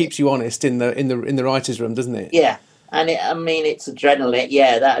healthy. It keeps you honest in the writers' room, doesn't it? Yeah, and it's adrenaline.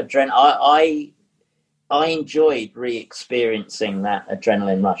 Yeah, that adrenaline. I enjoyed re-experiencing that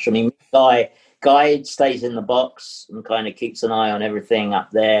adrenaline rush. I mean, Guy stays in the box and kind of keeps an eye on everything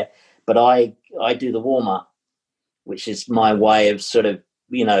up there, but I do the warm-up, which is my way of sort of,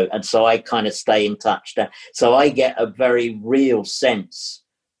 and so I kind of stay in touch. So I get a very real sense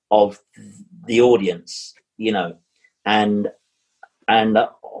of the audience, and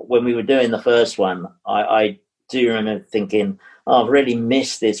when we were doing the first one, I do remember thinking, I've really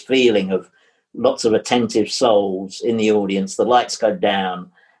missed this feeling of lots of attentive souls in the audience. The lights go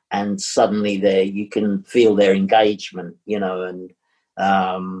down and suddenly you can feel their engagement, and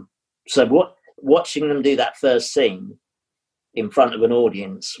so watching them do that first scene in front of an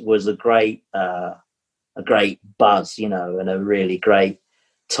audience was a great buzz, and a really great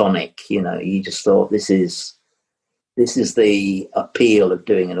tonic. You just thought this is the appeal of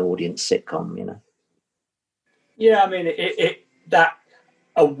doing an audience sitcom. Yeah, I mean, that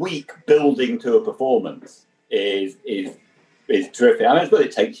a week building to a performance is terrific. I mean, I suppose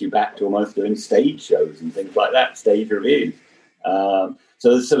it takes you back to almost doing stage shows and things like that, stage reviews. So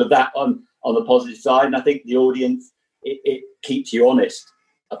there's sort of that on the positive side, and I think the audience it keeps you honest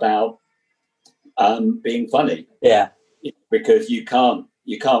about being funny. Yeah, because you can't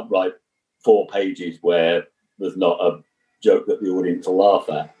write 4 pages where there's not a joke that the audience will laugh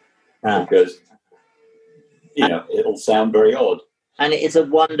at, because it'll sound very odd. And it is a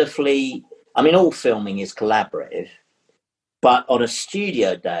wonderfully, I mean, all filming is collaborative, but on a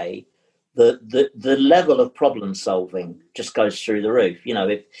studio day, the level of problem solving just goes through the roof.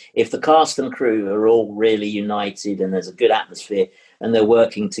 If the cast and crew are all really united and there's a good atmosphere and they're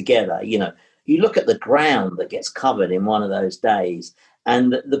working together, you look at the ground that gets covered in one of those days,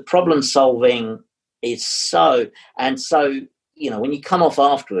 and the problem solving is so, when you come off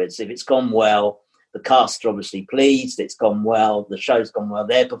afterwards, if it's gone well, the cast are obviously pleased, it's gone well, the show's gone well,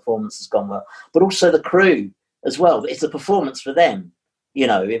 their performance has gone well, but also the crew as well. It's a performance for them.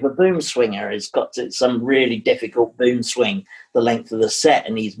 If a boom swinger has got some really difficult boom swing the length of the set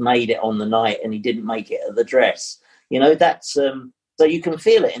and he's made it on the night and he didn't make it at the dress, that's so you can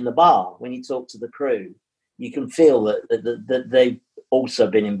feel it in the bar when you talk to the crew. You can feel that they've also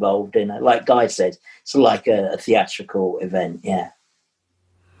been involved in it. Like Guy said, it's like a theatrical event. Yeah.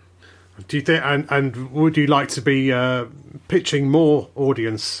 Do you think, and would you like to be pitching more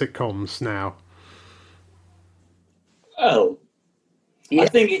audience sitcoms now? Oh, yeah. I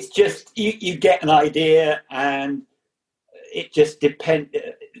think it's just you get an idea, and it just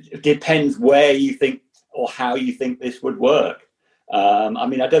depends where you think or how you think this would work. I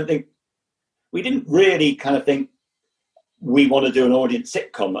mean, I don't think we didn't really kind of think we want to do an audience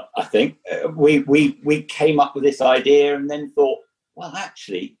sitcom. I think we came up with this idea and then thought, well,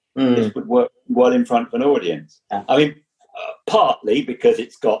 actually, this would work well in front of an audience. Yeah. I mean, partly because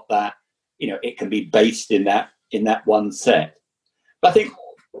it's got that, it can be based in that one set. But I think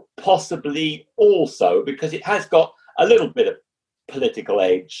possibly also because it has got a little bit of political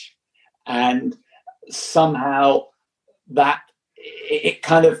edge, and somehow that it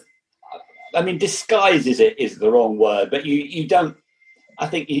kind of, I mean, disguises it is the wrong word, but you don't, I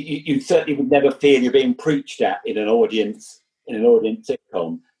think you certainly would never feel you're being preached at in an audience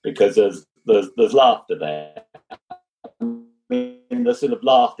sitcom, because there's laughter there. I mean, the sort of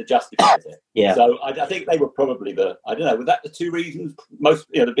laughter justifies it. Yeah. So I think they were probably was that the 2 reasons,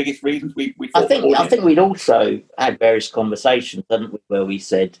 the biggest reasons we I think we'd also had various conversations, hadn't we, where we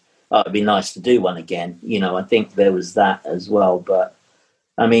said, it'd be nice to do one again. I think there was that as well. But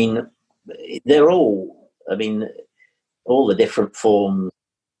I mean, all the different forms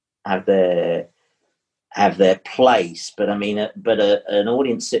have their place. But I mean, an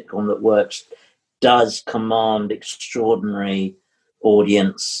audience sitcom that works does command extraordinary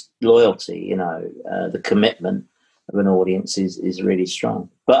audience loyalty, the commitment of an audience is really strong.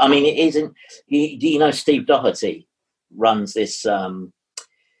 But I mean, it isn't. Do you know Steve Doherty runs this the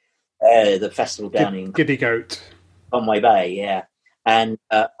festival down in Giddy Goat, Conway Bay, yeah. And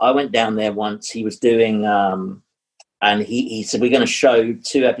I went down there once. He was doing, and he said, we're going to show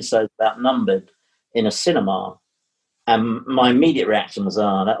 2 episodes of Outnumbered in a cinema. And my immediate reaction was,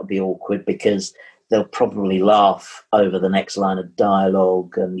 that'll be awkward because they'll probably laugh over the next line of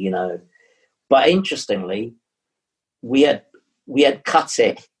dialogue, and But interestingly, we had cut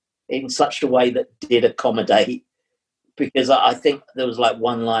it in such a way that did accommodate, because I think there was like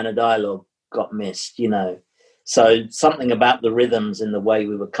one line of dialogue got missed, So something about the rhythms and the way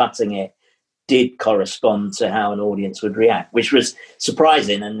we were cutting it did correspond to how an audience would react, which was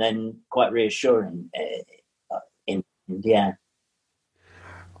surprising and then quite reassuring. Yeah.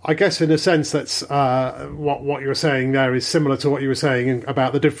 I guess in a sense that's what you were saying there is similar to what you were saying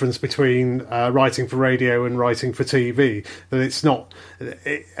about the difference between writing for radio and writing for TV, that it's not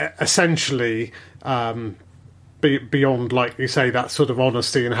essentially beyond, like you say, that sort of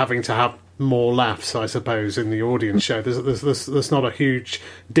honesty and having to have more laughs, I suppose, in the audience show. There's not a huge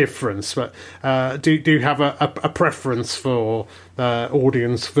difference, but do you have a preference for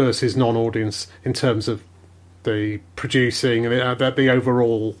audience versus non-audience in terms of the producing and the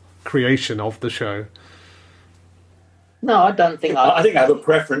overall creation of the show? No, I don't think. I think I have a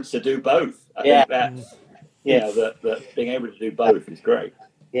preference to do both. I think that's, that being able to do both is great.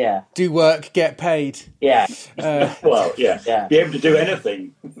 Yeah. Do work, get paid. Yeah. Well, yeah. Be able to do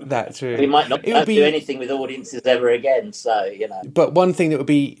anything. That's true. We might not do anything with audiences ever again, so, But one thing that would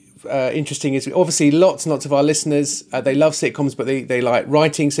be interesting is, obviously, lots and lots of our listeners, they love sitcoms, but they like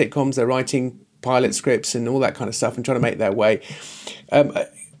writing sitcoms, they're writing pilot scripts and all that kind of stuff and trying to make their way.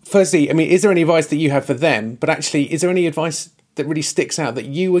 Firstly, I mean, is there any advice that you have for them? But actually, is there any advice that really sticks out that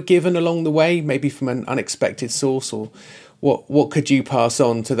you were given along the way, maybe from an unexpected source, or what could you pass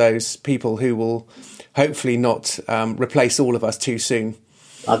on to those people who will hopefully not replace all of us too soon?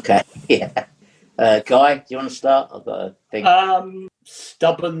 Okay, yeah. Guy, do you want to start? I've got a thing.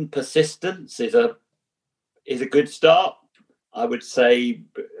 Stubborn persistence is a good start. I would say,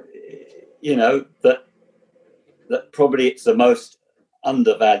 that probably it's the most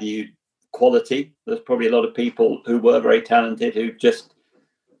undervalued quality. There's probably a lot of people who were very talented who just,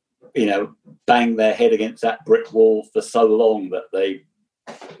 banged their head against that brick wall for so long that they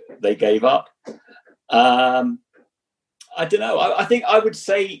gave up. I don't know. I think I would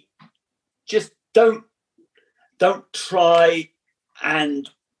say just don't try and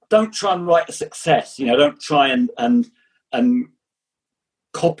write a success. Don't try and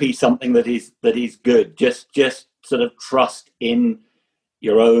copy something that is good. Just sort of trust in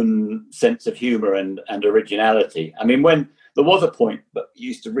your own sense of humour and originality. I mean, when there was a point that you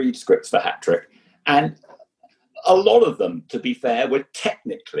used to read scripts for Hat Trick, and a lot of them, to be fair, were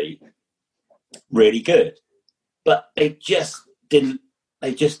technically really good, but they just didn't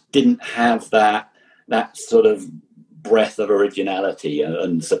have that sort of breath of originality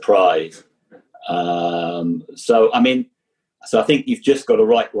and surprise. So I think you've just got to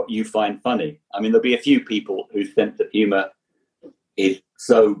write what you find funny. I mean, there'll be a few people whose sense of humour is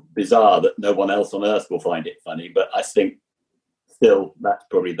so bizarre that no one else on earth will find it funny. But I think still that's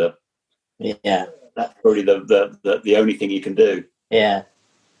probably the only thing you can do. Yeah,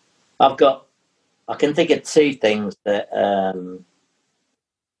 I can think of 2 things that I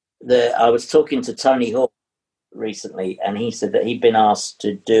was talking to Tony Hawk recently, and he said that he'd been asked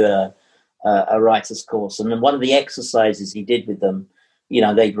to do a writer's course, and then one of the exercises he did with them,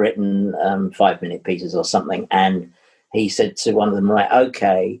 they'd written 5-minute pieces or something, and he said to one of them, right,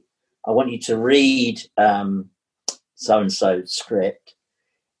 okay, I want you to read so-and-so script,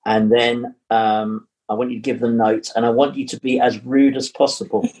 and then I want you to give them notes, and I want you to be as rude as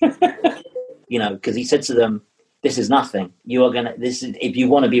possible. Because he said to them, this is nothing. If you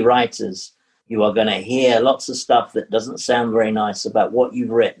want to be writers, you are going to hear lots of stuff that doesn't sound very nice about what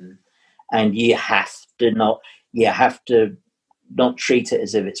you've written, and you have to not treat it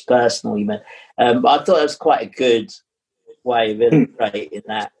as if it's personal. But I thought that was quite a good way of illustrating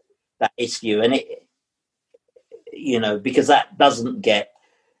that issue, and it, because that doesn't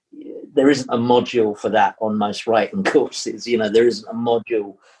there isn't a module for that on most writing courses. There isn't a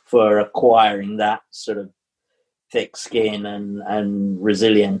module for acquiring that sort of thick skin and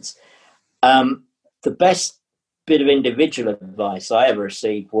resilience. The best bit of individual advice I ever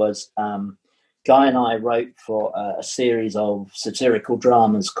received was Guy and I wrote for a series of satirical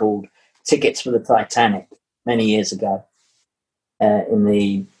dramas called Tickets for the Titanic many years ago, in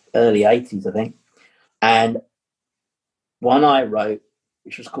the early 80s, I think. And one I wrote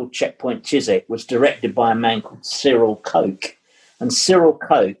which was called Checkpoint Chiswick, was directed by a man called Cyril Coke. And Cyril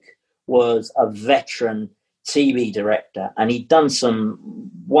Coke was a veteran TV director, and he'd done some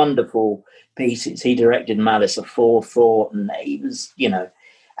wonderful pieces. He directed Malice Aforethought, and he was,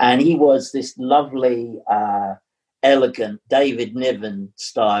 and he was this lovely, elegant David Niven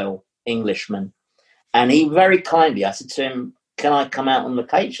style Englishman. And he very kindly, I said to him, can I come out on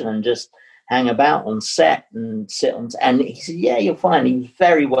location and just hang about on set and sit on? And he said, yeah, you're fine. He was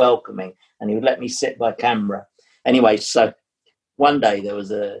very welcoming, and he would let me sit by camera. Anyway, so one day there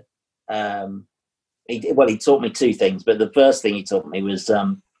was he taught me two things, but the first thing he taught me was,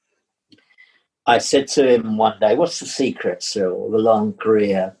 I said to him one day, what's the secret, Cyril, of a long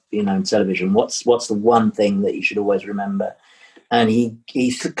career, in television? What's the one thing that you should always remember? And he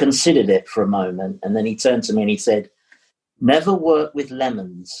considered it for a moment, and then he turned to me and he said, never work with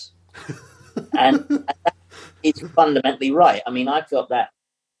lemons. and it's fundamentally right. I mean, I felt that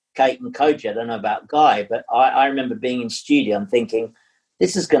Kate and Koji, I don't know about Guy, but I remember being in studio and thinking,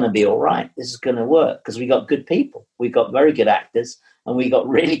 this is going to be all right. This is going to work because we got good people. We got very good actors and we got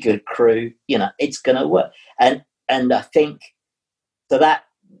really good crew. It's going to work. And I think so that,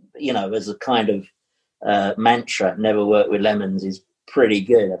 as a kind of mantra, never work with lemons is pretty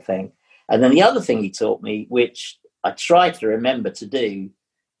good, I think. And then the other thing he taught me, which I try to remember to do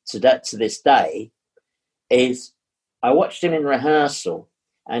to this day, is I watched him in rehearsal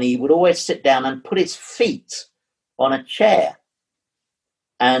and he would always sit down and put his feet on a chair.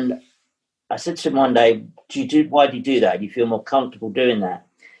 And I said to him one day, why do you do that? Do you feel more comfortable doing that?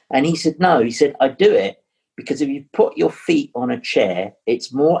 And he said, no. He said, I do it because if you put your feet on a chair,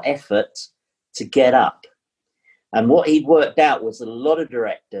 it's more effort to get up. And what he'd worked out was that a lot of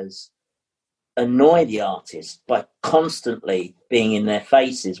directors annoy the artist by constantly being in their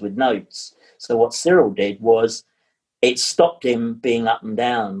faces with notes. So what Cyril did was it stopped him being up and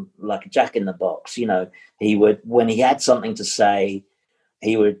down like a jack in the box. He would, when he had something to say,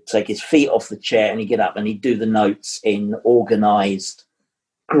 he would take his feet off the chair and he'd get up and he'd do the notes in organised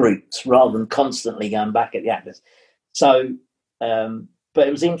groups rather than constantly going back at the actors. So, but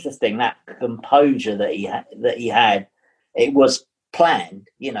it was interesting, that composure that he had. It was planned,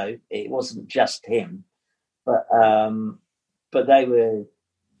 it wasn't just him, but they were.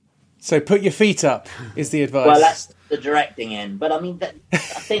 So put your feet up is the advice. Well, that's the directing end. But I mean, I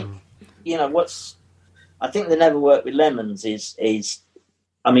think, I think the never work with lemons is.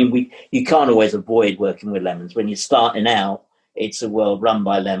 I mean, you can't always avoid working with lemons. When you're starting out, it's a world run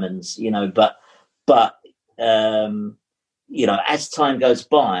by lemons, but as time goes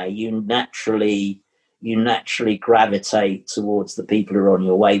by, you naturally gravitate towards the people who are on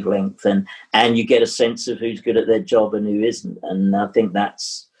your wavelength, and you get a sense of who's good at their job and who isn't. And I think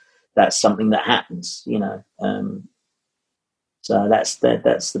that's something that happens, So that's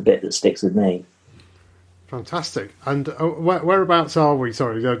the bit that sticks with me. Fantastic. And whereabouts are we?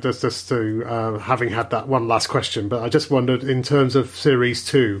 Sorry, just to having had that one last question, but I just wondered, in terms of series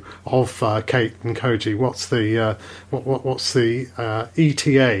 2 of Kate and Koji, what's the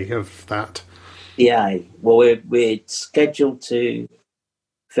ETA of that? Yeah, well, we're scheduled to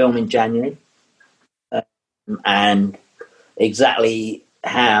film in January, and exactly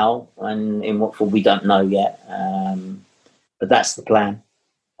how and in what form we don't know yet, but that's the plan.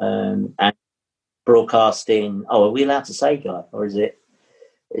 And broadcasting. Oh, are we allowed to say, Guy, or is it?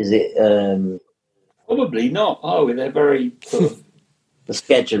 Probably not. Oh, they're very sort of the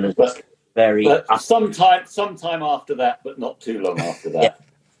schedule is very. But sometime after that, but not too long after that. Yeah,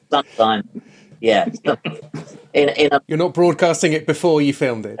 sometime. Yeah. You're not broadcasting it before you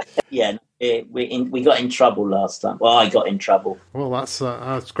filmed it. Yeah, we got in trouble last time. Well, I got in trouble. Well,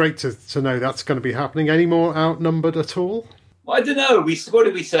 that's great to know that's going to be happening. Any more outnumbered at all? Well, I don't know. What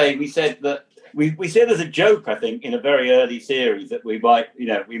did we say? We said that. We said as a joke, I think, in a very early series that we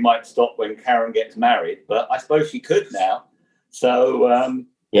might stop when Karen gets married, but I suppose she could now. So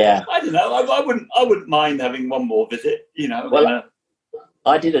yeah, I don't know. I wouldn't mind having one more visit. Well,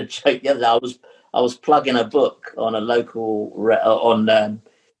 I did a joke the other day. I was plugging a book on a local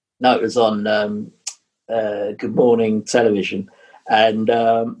it was on Good Morning Television, and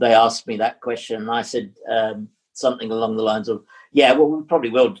they asked me that question, and I said something along the lines of, yeah, well, we probably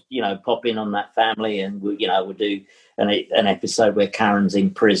will, pop in on that family, and we'll do an episode where Karen's in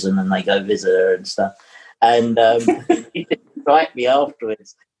prison and they go visit her and stuff. And he didn't write me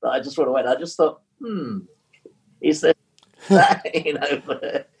afterwards, but I just went. I just thought, is there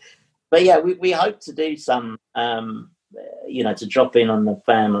that? But yeah, we hope to do some, to drop in on the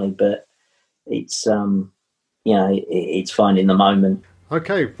family, but it's, it's finding the moment.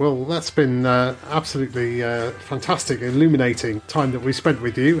 Okay, well, that's been absolutely fantastic, illuminating time that we spent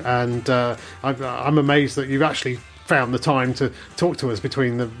with you, and I'm amazed that you've actually found the time to talk to us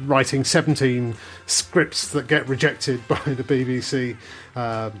between the writing 17 scripts that get rejected by the BBC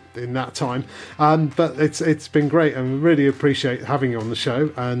in that time. But it's been great, and we really appreciate having you on the show,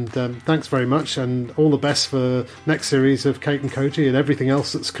 and thanks very much, and all the best for the next series of Kate and Koji and everything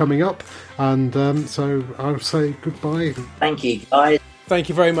else that's coming up. And so I'll say goodbye. Thank you, guys. Thank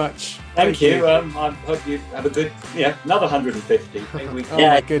you very much. Thank you. I hope you have a good, another 150.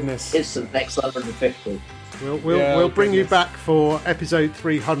 My goodness. It's the next 150. We'll bring you back for episode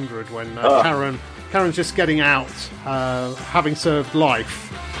 300 when Karen's just getting out, having served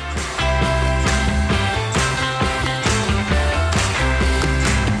life,